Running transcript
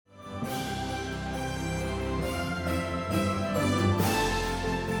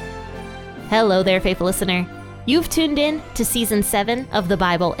Hello there, faithful listener. You've tuned in to Season 7 of the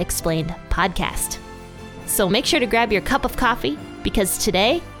Bible Explained podcast. So make sure to grab your cup of coffee because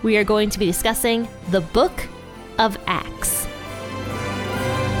today we are going to be discussing the book of Acts.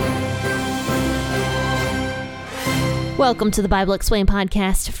 Welcome to the Bible Explained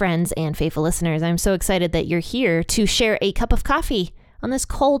podcast, friends and faithful listeners. I'm so excited that you're here to share a cup of coffee on this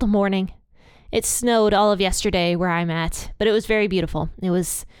cold morning. It snowed all of yesterday where I'm at, but it was very beautiful. It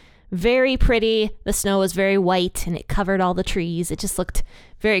was very pretty. The snow was very white and it covered all the trees. It just looked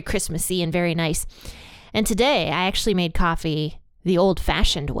very Christmassy and very nice. And today I actually made coffee the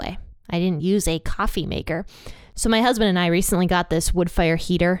old-fashioned way. I didn't use a coffee maker. So my husband and I recently got this wood fire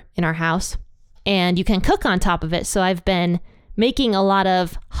heater in our house and you can cook on top of it. So I've been making a lot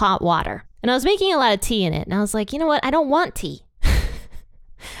of hot water and I was making a lot of tea in it. And I was like, you know what? I don't want tea.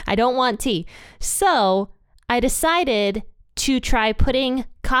 I don't want tea. So I decided to try putting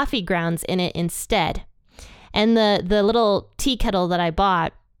coffee grounds in it instead. And the little tea kettle that I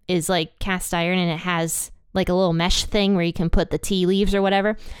bought is like cast iron and it has like a little mesh thing where you can put the tea leaves or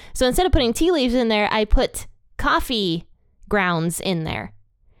whatever. So instead of putting tea leaves in there, I put coffee grounds in there.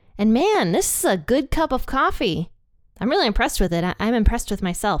 And man, this is a good cup of coffee. I'm really impressed with it. I'm impressed with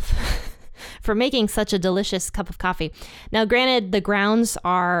myself for making such a delicious cup of coffee. Now, granted, the grounds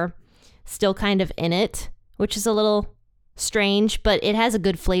are still kind of in it, which is a little strange, but it has a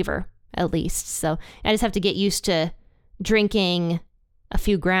good flavor at least. So I just have to get used to drinking a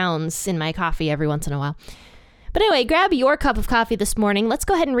few grounds in my coffee every once in a while. But anyway, grab your cup of coffee this morning. Let's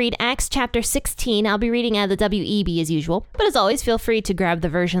go ahead and read Acts chapter 16. I'll be reading out of the WEB as usual, but as always, feel free to grab the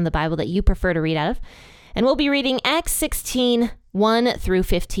version of the Bible that you prefer to read out of. And we'll be reading Acts 16, 1 through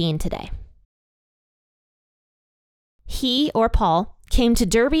 15 today. He, or Paul, came to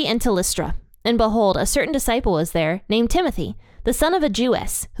Derbe and to Lystra. And behold, a certain disciple was there, named Timothy, the son of a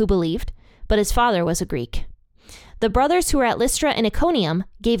Jewess, who believed, but his father was a Greek. The brothers who were at Lystra and Iconium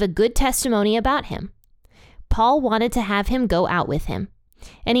gave a good testimony about him. Paul wanted to have him go out with him,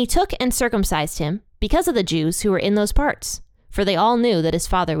 and he took and circumcised him because of the Jews who were in those parts, for they all knew that his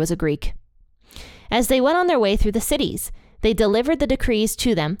father was a Greek. As they went on their way through the cities, they delivered the decrees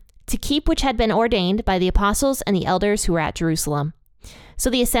to them to keep which had been ordained by the apostles and the elders who were at Jerusalem. So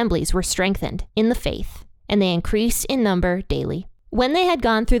the assemblies were strengthened in the faith, and they increased in number daily. When they had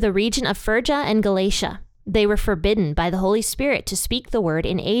gone through the region of Phrygia and Galatia, they were forbidden by the Holy Spirit to speak the word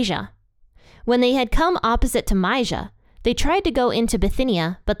in Asia. When they had come opposite to Mysia, they tried to go into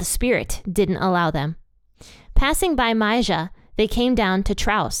Bithynia, but the Spirit didn't allow them. Passing by Mysia, they came down to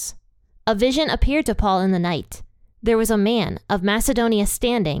Troas. A vision appeared to Paul in the night. There was a man of Macedonia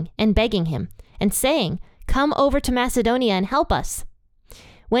standing and begging him, and saying, "Come over to Macedonia and help us."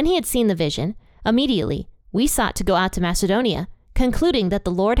 When he had seen the vision, immediately we sought to go out to Macedonia, concluding that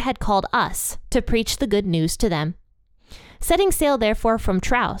the Lord had called us to preach the good news to them. Setting sail therefore from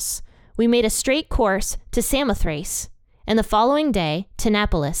Troas, we made a straight course to Samothrace, and the following day to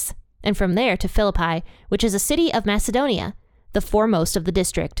Neapolis, and from there to Philippi, which is a city of Macedonia, the foremost of the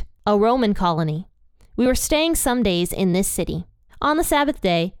district, a Roman colony. We were staying some days in this city. On the Sabbath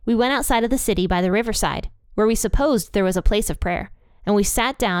day, we went outside of the city by the riverside, where we supposed there was a place of prayer. And we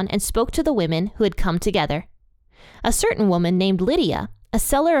sat down and spoke to the women who had come together. A certain woman named Lydia, a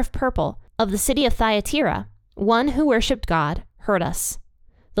seller of purple of the city of Thyatira, one who worshipped God, heard us.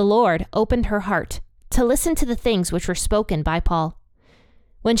 The Lord opened her heart to listen to the things which were spoken by Paul.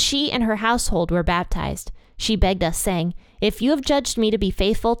 When she and her household were baptized, she begged us, saying, "If you have judged me to be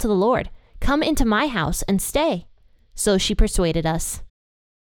faithful to the Lord, come into my house and stay." So she persuaded us.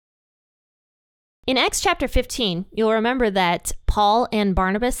 In Acts chapter 15, you'll remember that Paul and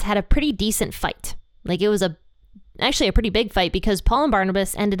Barnabas had a pretty decent fight. Like it was actually a pretty big fight because Paul and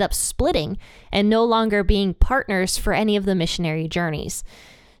Barnabas ended up splitting and no longer being partners for any of the missionary journeys.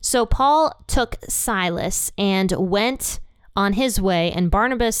 So Paul took Silas and went on his way, and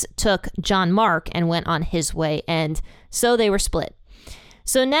Barnabas took John Mark and went on his way, and so they were split.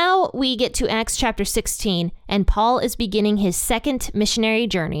 So now we get to Acts chapter 16, and Paul is beginning his second missionary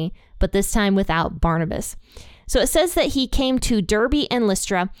journey, but this time without Barnabas. So it says that he came to Derbe and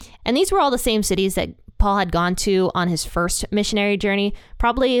Lystra, and these were all the same cities that Paul had gone to on his first missionary journey,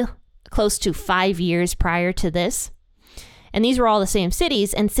 probably close to 5 years prior to this. And these were all the same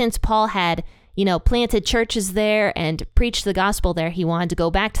cities, and since Paul had, planted churches there and preached the gospel there, he wanted to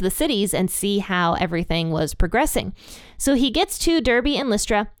go back to the cities and see how everything was progressing. So he gets to Derbe and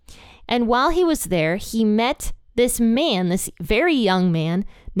Lystra, and while he was there, he met this man, this very young man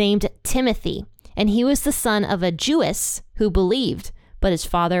named Timothy, and he was the son of a Jewess who believed, but his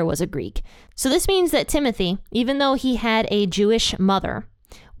father was a Greek. So this means that Timothy, even though he had a Jewish mother,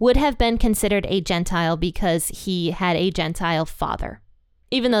 would have been considered a Gentile because he had a Gentile father.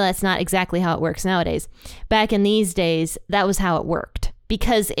 Even though that's not exactly how it works nowadays. Back in these days, that was how it worked.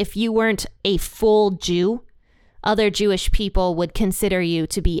 Because if you weren't a full Jew, other Jewish people would consider you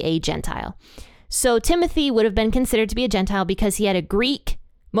to be a Gentile. So Timothy would have been considered to be a Gentile because he had a Greek,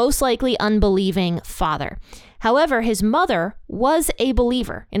 most likely unbelieving father. However, his mother was a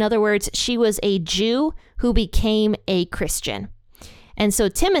believer. In other words, she was a Jew who became a Christian. And so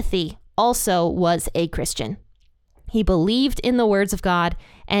Timothy also was a Christian. He believed in the words of God,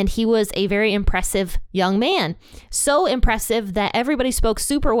 and he was a very impressive young man. So impressive that everybody spoke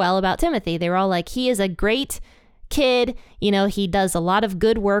super well about Timothy. They were all like, he is a great kid. He does a lot of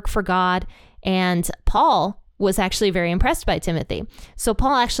good work for God. And Paul was actually very impressed by Timothy. So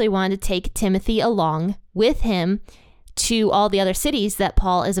Paul actually wanted to take Timothy along with him to all the other cities that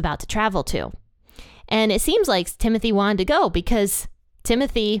Paul is about to travel to. And it seems like Timothy wanted to go because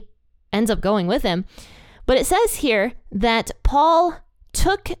Timothy ends up going with him. But it says here that Paul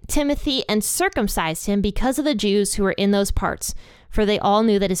took Timothy and circumcised him because of the Jews who were in those parts, for they all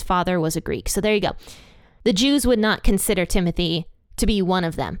knew that his father was a Greek. So there you go. The Jews would not consider Timothy to be one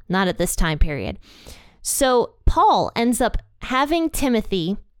of them, not at this time period. So Paul ends up having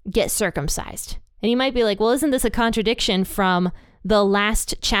Timothy get circumcised. And you might be like, well, isn't this a contradiction from the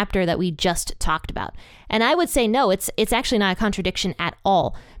last chapter that we just talked about? And I would say no, it's actually not a contradiction at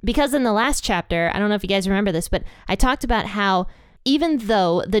all. Because in the last chapter, I don't know if you guys remember this, but I talked about how even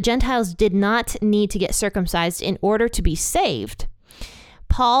though the Gentiles did not need to get circumcised in order to be saved,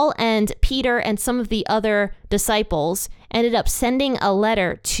 Paul and Peter and some of the other disciples ended up sending a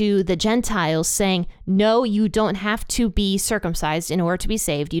letter to the Gentiles saying, no, you don't have to be circumcised in order to be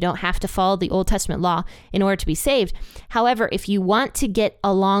saved. You don't have to follow the Old Testament law in order to be saved. However, if you want to get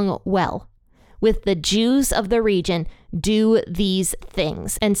along well with the Jews of the region, do these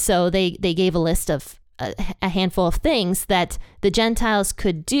things. And so they gave a list of a handful of things that the Gentiles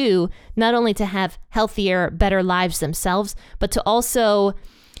could do, not only to have healthier, better lives themselves, but to also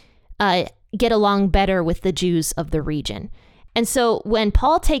get along better with the Jews of the region. And so when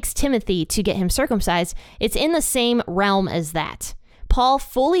Paul takes Timothy to get him circumcised, it's in the same realm as that. Paul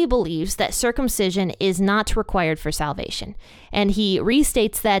fully believes that circumcision is not required for salvation. And he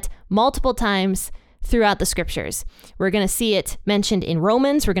restates that multiple times throughout the scriptures. We're going to see it mentioned in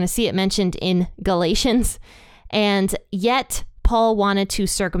Romans. We're going to see it mentioned in Galatians. And yet Paul wanted to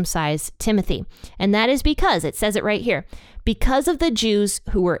circumcise Timothy. And that is because, it says it right here, because of the Jews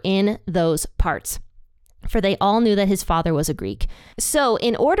who were in those parts. For they all knew that his father was a Greek. So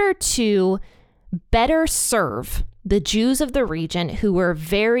in order to better serve the Jews of the region who were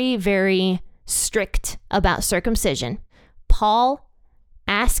very, very strict about circumcision, Paul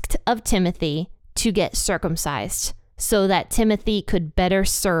asked of Timothy to get circumcised so that Timothy could better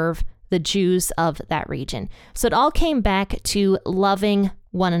serve the Jews of that region. So it all came back to loving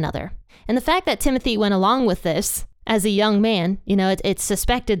one another. And the fact that Timothy went along with this as a young man, it's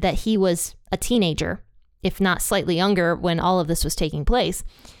suspected that he was a teenager, if not slightly younger, when all of this was taking place.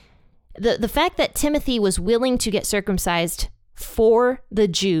 The fact that Timothy was willing to get circumcised for the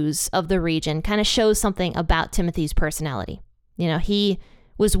Jews of the region kind of shows something about Timothy's personality. He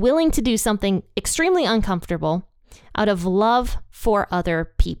was willing to do something extremely uncomfortable out of love for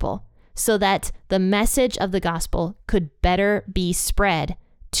other people so that the message of the gospel could better be spread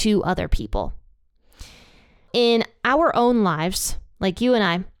to other people. In our own lives, like you and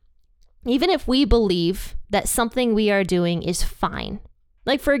I, even if we believe that something we are doing is fine,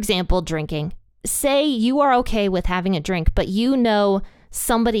 like for example, drinking, say you are okay with having a drink, but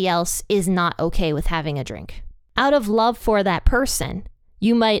somebody else is not okay with having a drink. Out of love for that person,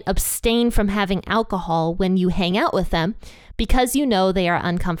 you might abstain from having alcohol when you hang out with them because they are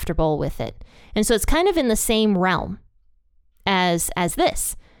uncomfortable with it. And so it's kind of in the same realm as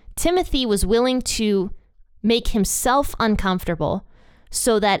this. Timothy was willing to make himself uncomfortable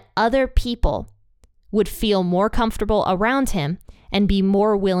so that other people would feel more comfortable around him and be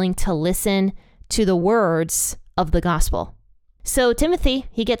more willing to listen to the words of the gospel. So Timothy,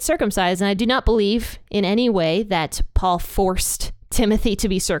 he gets circumcised, and I do not believe in any way that Paul forced Timothy to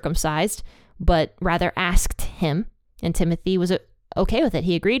be circumcised, but rather asked him, and Timothy was okay with it.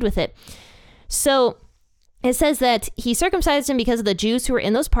 He agreed with it. So it says that he circumcised him because of the Jews who were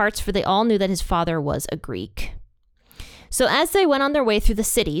in those parts, for they all knew that his father was a Greek. So as they went on their way through the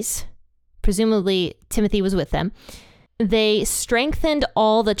cities, presumably Timothy was with them, they strengthened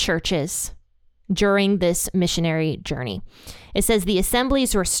all the churches during this missionary journey. It says the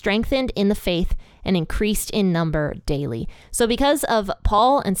assemblies were strengthened in the faith and increased in number daily. So because of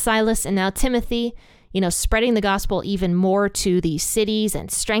Paul and Silas and now Timothy, spreading the gospel even more to these cities and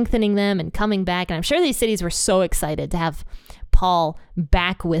strengthening them and coming back. And I'm sure these cities were so excited to have Paul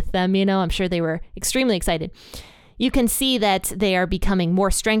back with them. I'm sure they were extremely excited. You can see that they are becoming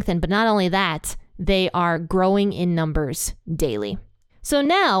more strengthened, but not only that, they are growing in numbers daily. So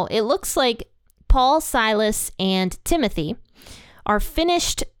now it looks like Paul, Silas, and Timothy are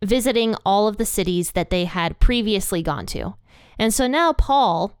finished visiting all of the cities that they had previously gone to. And so now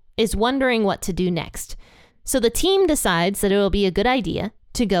Paul is wondering what to do next. So the team decides that it will be a good idea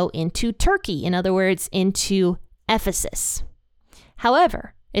to go into Turkey, in other words, into Ephesus.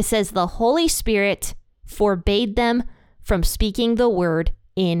 However, it says the Holy Spirit forbade them from speaking the word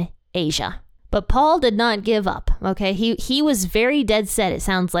in Asia. But Paul did not give up, okay? He was very dead set, it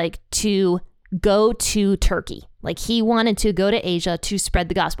sounds like, to go to Turkey. Like he wanted to go to Asia to spread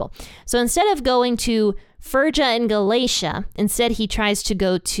the gospel. So instead of going to Phrygia and Galatia, instead he tries to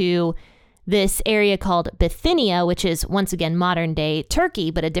go to this area called Bithynia, which is once again modern day Turkey,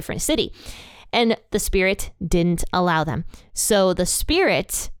 but a different city. And the Spirit didn't allow them. So the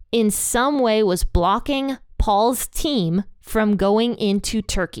Spirit in some way was blocking Paul's team from going into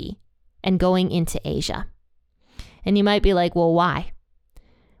Turkey and going into Asia. And you might be like, well, why?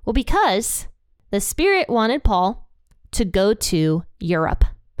 Well, because the Spirit wanted Paul to go to Europe,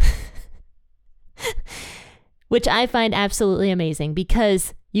 which I find absolutely amazing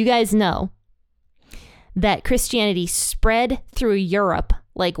because you guys know that Christianity spread through Europe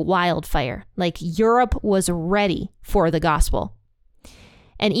like wildfire. Like Europe was ready for the gospel.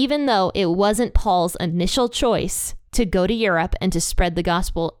 And even though it wasn't Paul's initial choice to go to Europe and to spread the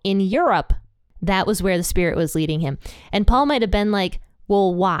gospel in Europe, that was where the Spirit was leading him. And Paul might have been like,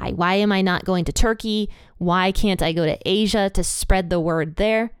 well, why? Why am I not going to Turkey? Why can't I go to Asia to spread the word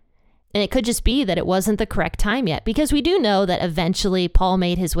there? And it could just be that it wasn't the correct time yet, because we do know that eventually Paul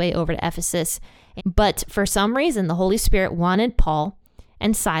made his way over to Ephesus. But for some reason, the Holy Spirit wanted Paul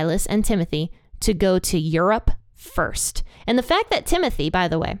and Silas and Timothy to go to Europe first. And the fact that Timothy, by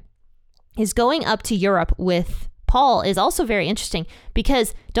the way, is going up to Europe with Paul is also very interesting,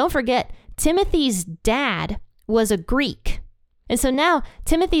 because don't forget, Timothy's dad was a Greek. And so now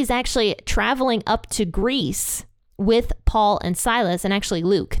Timothy's actually traveling up to Greece with Paul and Silas, and actually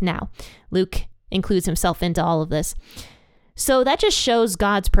Luke now. Luke includes himself into all of this. So that just shows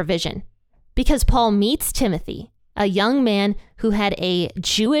God's provision, because Paul meets Timothy, a young man who had a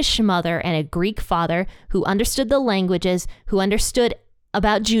Jewish mother and a Greek father, who understood the languages, who understood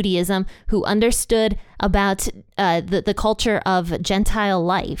about Judaism, who understood about the culture of Gentile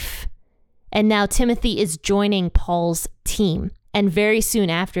life. And now Timothy is joining Paul's team. And very soon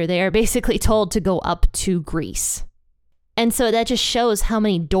after, they are basically told to go up to Greece. And so that just shows how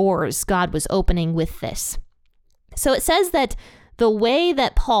many doors God was opening with this. So it says that the way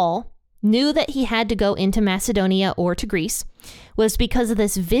that Paul knew that he had to go into Macedonia or to Greece was because of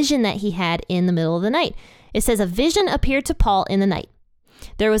this vision that he had in the middle of the night. It says, a vision appeared to Paul in the night.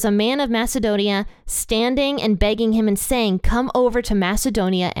 There was a man of Macedonia standing and begging him and saying, come over to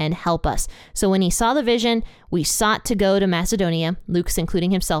Macedonia and help us. So when he saw the vision, we sought to go to Macedonia. Luke's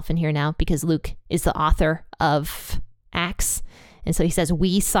including himself in here now because Luke is the author of Acts. And so he says,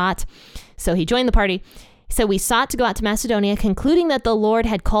 we sought. So he joined the party. So we sought to go out to Macedonia, concluding that the Lord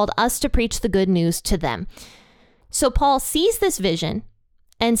had called us to preach the good news to them. So Paul sees this vision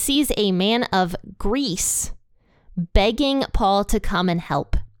and sees a man of Greece begging Paul to come and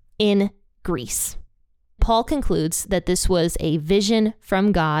help in Greece. Paul concludes that this was a vision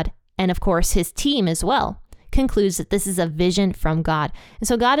from God, and of course his team as well concludes that this is a vision from God. And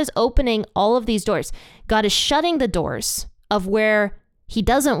so God is opening all of these doors. God is shutting the doors of where he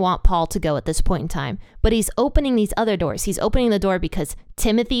doesn't want Paul to go at this point in time, but he's opening these other doors. He's opening the door because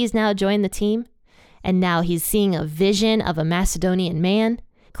Timothy's now joined the team, and now he's seeing a vision of a Macedonian man.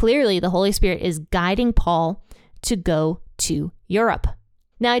 Clearly, the Holy Spirit is guiding Paul to go to Europe.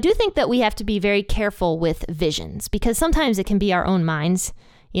 Now, I do think that we have to be very careful with visions, because sometimes it can be our own minds,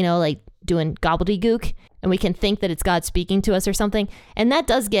 like doing gobbledygook, and we can think that it's God speaking to us or something. And that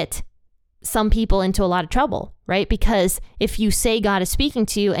does get some people into a lot of trouble, right? Because if you say God is speaking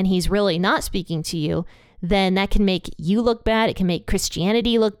to you and he's really not speaking to you, then that can make you look bad. It can make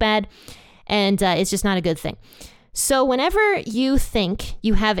Christianity look bad. And it's just not a good thing. So whenever you think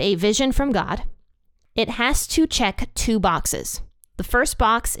you have a vision from God, it has to check two boxes. The first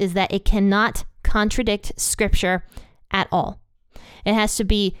box is that it cannot contradict Scripture at all. It has to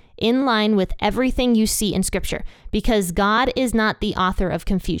be in line with everything you see in Scripture, because God is not the author of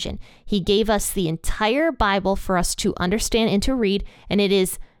confusion. He gave us the entire Bible for us to understand and to read, and it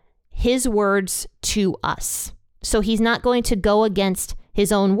is his words to us. So he's not going to go against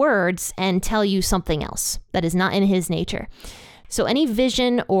his own words and tell you something else that is not in his nature. So any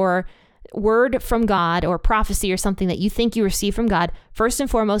vision or word from God or prophecy or something that you think you receive from God, first and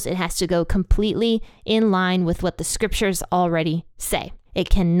foremost, it has to go completely in line with what the scriptures already say. It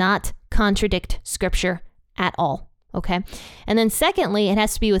cannot contradict scripture at all, okay? And then secondly, it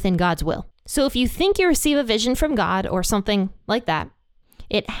has to be within God's will. So if you think you receive a vision from God or something like that,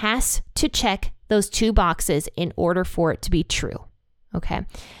 it has to check those two boxes in order for it to be true, okay?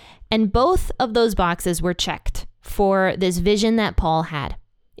 And both of those boxes were checked for this vision that Paul had.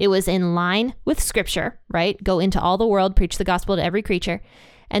 It was in line with scripture, right? Go into all the world, preach the gospel to every creature.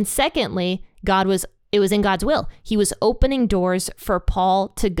 And secondly, it was in God's will. He was opening doors for Paul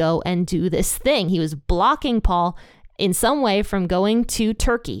to go and do this thing. He was blocking Paul in some way from going to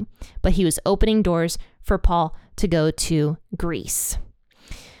Turkey, but he was opening doors for Paul to go to Greece.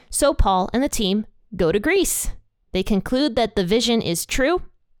 So Paul and the team go to Greece. They conclude that the vision is true,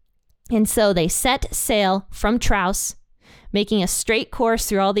 and so they set sail from Troas, making a straight course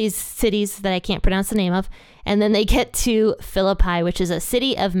through all these cities that I can't pronounce the name of, and then they get to Philippi, which is a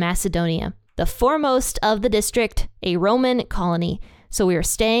city of Macedonia, the foremost of the district, a Roman colony. So we were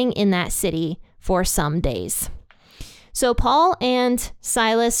staying in that city for some days. So Paul and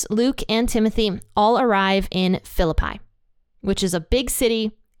Silas, Luke, and Timothy all arrive in Philippi, which is a big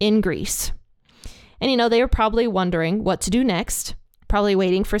city in Greece. And they were probably wondering what to do next, probably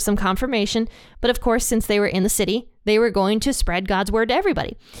waiting for some confirmation. But of course, since they were in the city, they were going to spread God's word to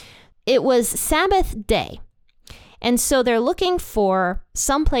everybody. It was Sabbath day. And so they're looking for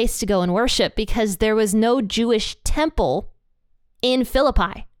some place to go and worship because there was no Jewish temple in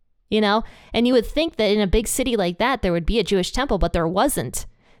Philippi, And you would think that in a big city like that, there would be a Jewish temple, but there wasn't.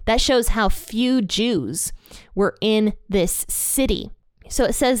 That shows how few Jews were in this city. So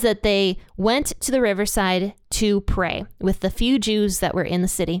it says that they went to the riverside to pray with the few Jews that were in the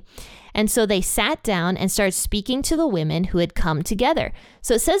city. And so they sat down and started speaking to the women who had come together.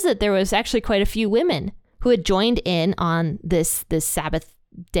 So it says that there was actually quite a few women who had joined in on this Sabbath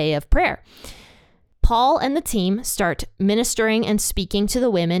day of prayer. Paul and the team start ministering and speaking to the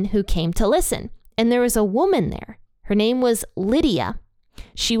women who came to listen. And there was a woman there. Her name was Lydia.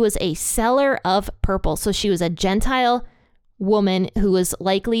 She was a seller of purple. So she was a Gentile woman who was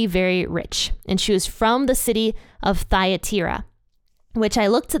likely very rich. And she was from the city of Thyatira, which I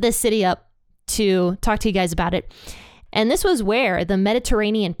looked this city up to talk to you guys about it. And this was where the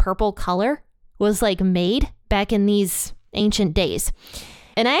Mediterranean purple color was made back in these ancient days.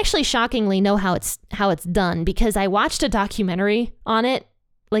 And I actually shockingly know how it's done because I watched a documentary on it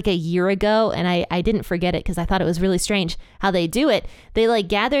a year ago, and I didn't forget it because I thought it was really strange how they do it. They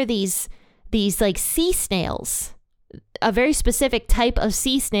gather these sea snails, a very specific type of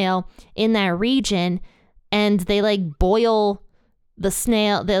sea snail in that region, and they boil the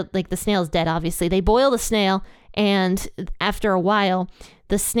snail. The snail's dead, obviously. They boil the snail, and after a while,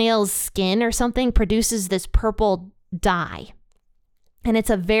 the snail's skin or something produces this purple dye. And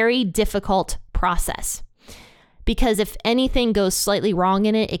it's a very difficult process because if anything goes slightly wrong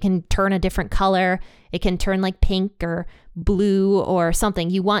in it, it can turn a different color. It can turn pink or blue or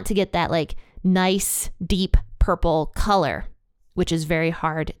something. You want to get that nice, deep purple color, which is very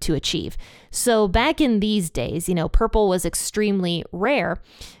hard to achieve. So back in these days, purple was extremely rare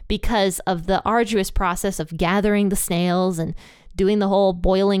because of the arduous process of gathering the snails and doing the whole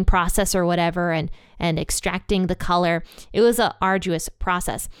boiling process or whatever and extracting the color. It was an arduous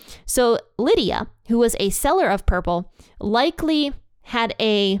process. So Lydia, who was a seller of purple, likely had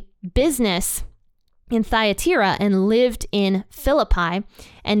a business in Thyatira and lived in Philippi,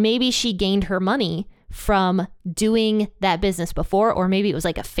 and maybe she gained her money from doing that business before, or maybe it was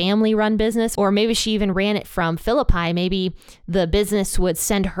a family-run business, or maybe she even ran it from Philippi. Maybe the business would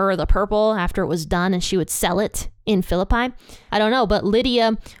send her the purple after it was done and she would sell it in Philippi. I don't know, but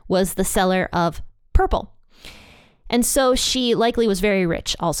Lydia was the seller of purple. And so she likely was very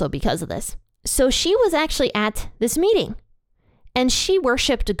rich also because of this. So she was actually at this meeting and she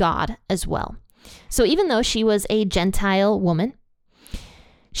worshiped God as well. So even though she was a Gentile woman,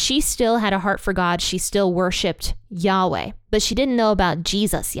 she still had a heart for God. She still worshiped Yahweh, but she didn't know about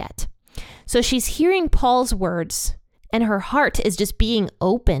Jesus yet. So she's hearing Paul's words and her heart is just being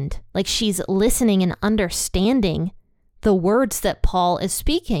opened, she's listening and understanding the words that Paul is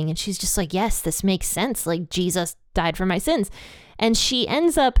speaking. And she's just yes, this makes sense. Jesus died for my sins. And she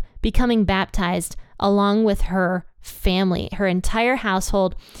ends up becoming baptized along with her family. Her entire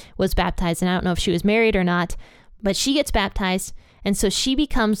household was baptized. And I don't know if she was married or not, but she gets baptized. And so she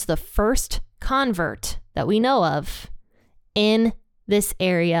becomes the first convert that we know of in this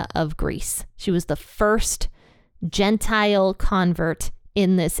area of Greece. She was the first Gentile convert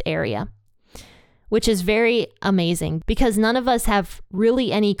in this area, which is very amazing because none of us have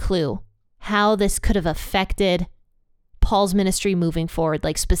really any clue how this could have affected Paul's ministry moving forward,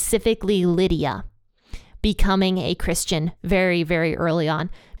 like specifically Lydia becoming a Christian very, very early on.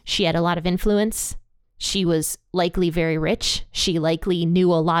 She had a lot of influence. She was likely very rich. She likely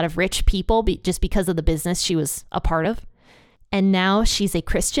knew a lot of rich people just because of the business she was a part of. And now she's a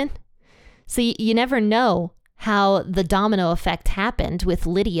Christian. So you never know how the domino effect happened with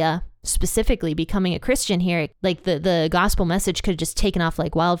Lydia specifically becoming a Christian here. Like the gospel message could have just taken off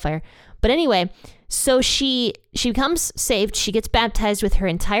like wildfire. But anyway, so she becomes saved. She gets baptized with her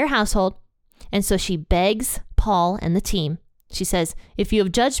entire household. And so she begs Paul and the team. She says, "If you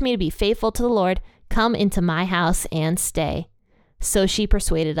have judged me to be faithful to the Lord, come into my house and stay." So she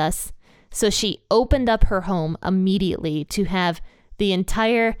persuaded us. So she opened up her home immediately to have the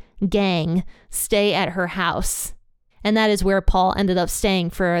entire gang stay at her house. And that is where Paul ended up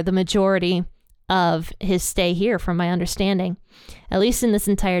staying for the majority of his stay here, from my understanding. At least in this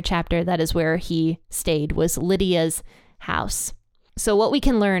entire chapter, that is where he stayed, was Lydia's house. So what we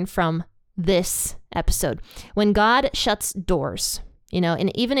can learn from this episode, when God shuts doors,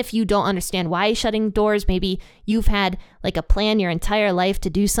 and even if you don't understand why he's shutting doors, maybe you've had like a plan your entire life to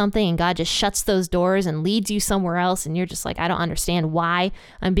do something and God just shuts those doors and leads you somewhere else. And you're just like, I don't understand why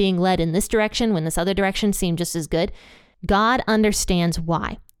I'm being led in this direction when this other direction seemed just as good. God understands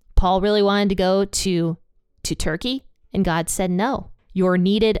why. Paul really wanted to go to Turkey, and God said, no, you're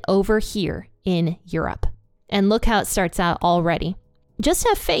needed over here in Europe. And look how it starts out already. Just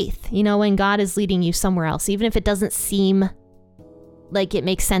have faith, when God is leading you somewhere else, even if it doesn't seem like it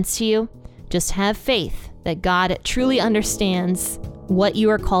makes sense to you, just have faith that God truly understands what you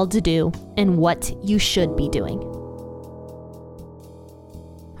are called to do and what you should be doing.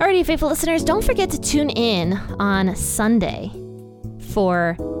 Alrighty, faithful listeners, don't forget to tune in on Sunday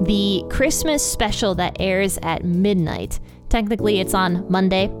for the Christmas special that airs at midnight. Technically, it's on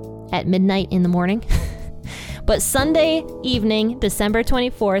Monday at midnight in the morning. But Sunday evening, December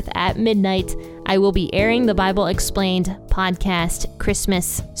 24th at midnight, I will be airing the Bible Explained podcast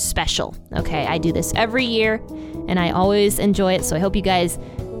Christmas special. Okay, I do this every year, and I always enjoy it, so I hope you guys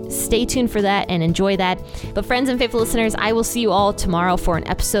stay tuned for that and enjoy that. But friends and faithful listeners, I will see you all tomorrow for an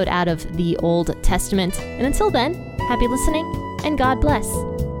episode out of the Old Testament. And until then, happy listening, and God bless.